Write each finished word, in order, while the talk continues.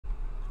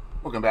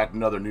Welcome back to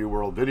another New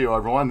World video,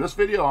 everyone. This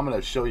video, I'm going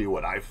to show you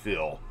what I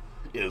feel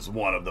is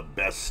one of the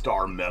best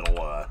star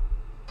metal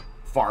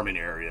farming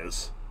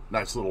areas.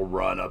 Nice little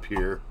run up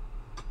here.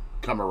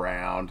 Come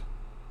around.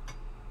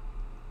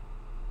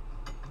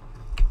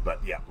 But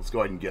yeah, let's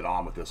go ahead and get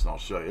on with this, and I'll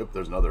show you.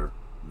 There's another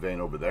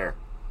vein over there.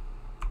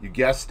 You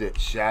guessed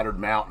it, Shattered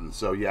Mountain.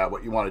 So yeah,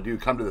 what you want to do,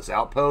 come to this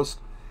outpost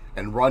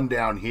and run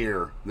down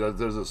here.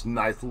 There's this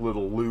nice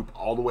little loop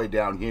all the way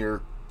down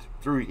here,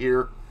 through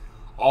here,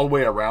 all the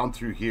way around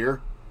through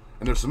here,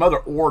 and there's some other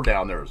ore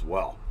down there as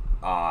well.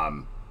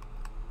 Gosh,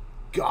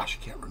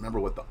 I can't remember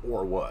what the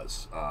ore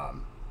was.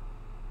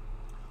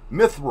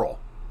 Mithril.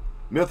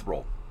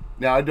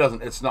 Now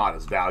it's not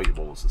as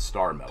valuable as the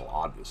star metal,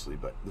 obviously,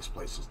 but this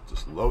place is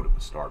just loaded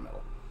with star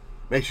metal.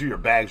 Make sure your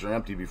bags are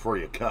empty before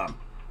you come.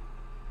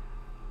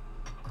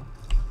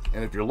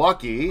 And if you're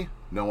lucky,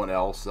 no one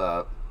else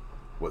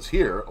was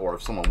here, or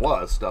if someone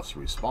was, stuff's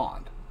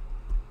respawned.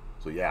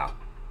 So yeah.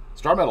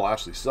 Star metal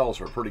actually sells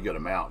for a pretty good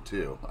amount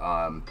too.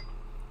 I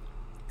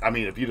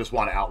mean, if you just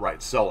want to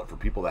outright sell it for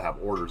people that have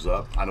orders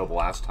up. I know the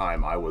last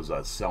time I was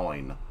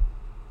selling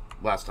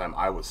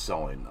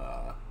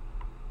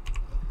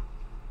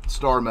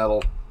star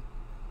metal,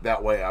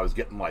 that way I was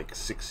getting like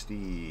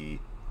 60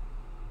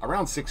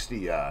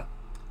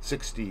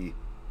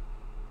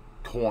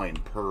 coin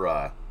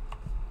per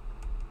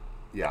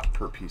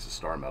per piece of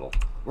star metal.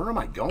 Where am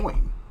I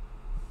going?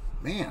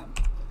 Man,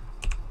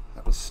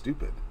 that was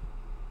stupid.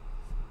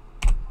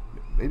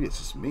 Maybe it's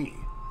just me.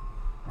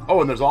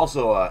 Oh, and there's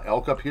also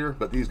elk up here,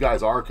 but these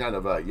guys are kind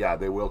of yeah,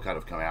 they will kind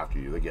of come after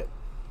you.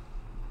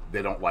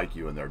 They don't like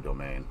you in their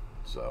domain.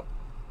 So,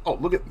 oh,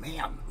 look at,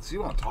 man, see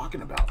what I'm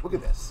talking about? Look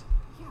at this.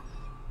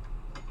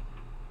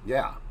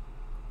 Yeah.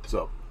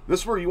 So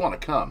this is where you want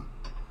to come.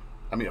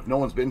 I mean, if no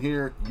one's been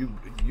here, you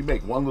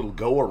make one little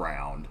go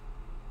around.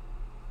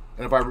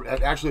 And if I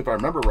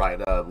remember right,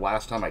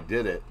 last time I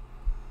did it,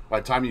 by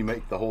the time you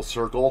make the whole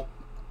circle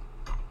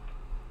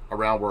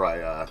around where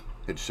I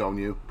had shown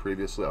you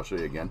previously, I'll show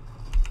you again.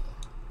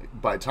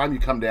 By the time you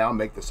come down,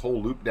 make this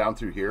whole loop down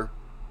through here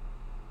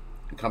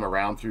and come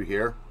around through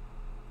here.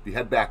 If you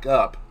head back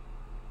up,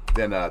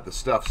 then the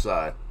stuff's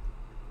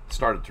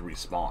started to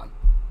respawn.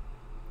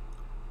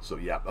 So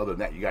yeah, other than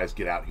that, you guys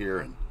get out here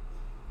and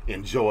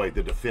enjoy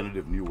the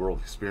definitive New World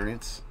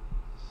experience.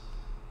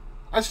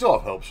 I still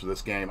have hopes for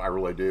this game. I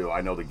really do. I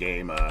know the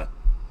game,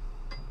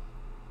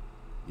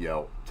 you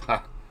know,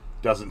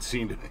 doesn't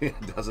seem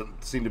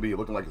to be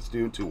looking like it's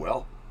doing too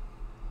well.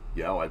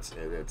 You know, it's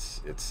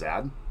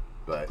sad,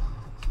 but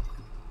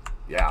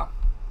yeah,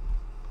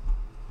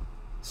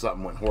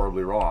 something went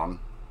horribly wrong,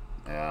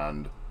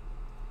 and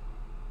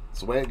it's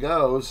the way it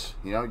goes.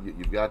 You know,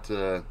 you've got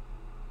to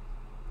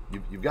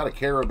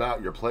care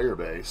about your player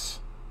base.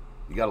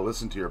 You got to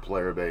listen to your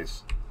player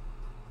base,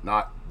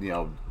 not, you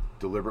know,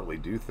 deliberately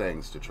do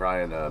things to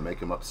try and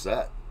make them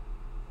upset.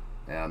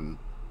 And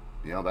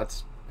you know,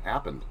 that's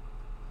happened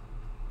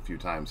a few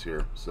times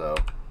here. So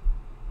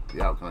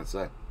yeah, what can I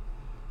say?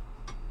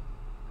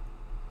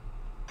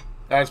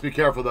 Guys, be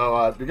careful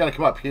though. If you're gonna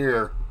come up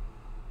here,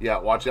 yeah,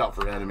 watch out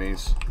for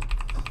enemies.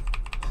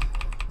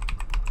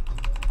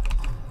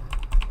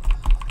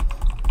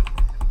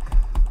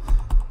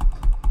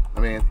 I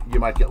mean, you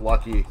might get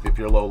lucky if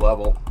you're low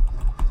level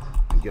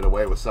and get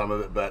away with some of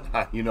it, but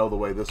you know the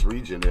way this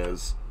region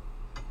is,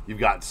 you've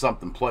got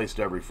something placed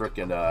every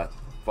frickin'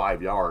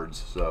 5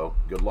 yards, so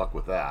good luck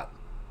with that.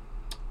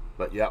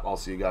 But yeah, I'll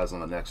see you guys on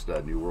the next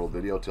New World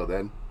video. Till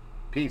then,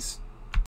 peace.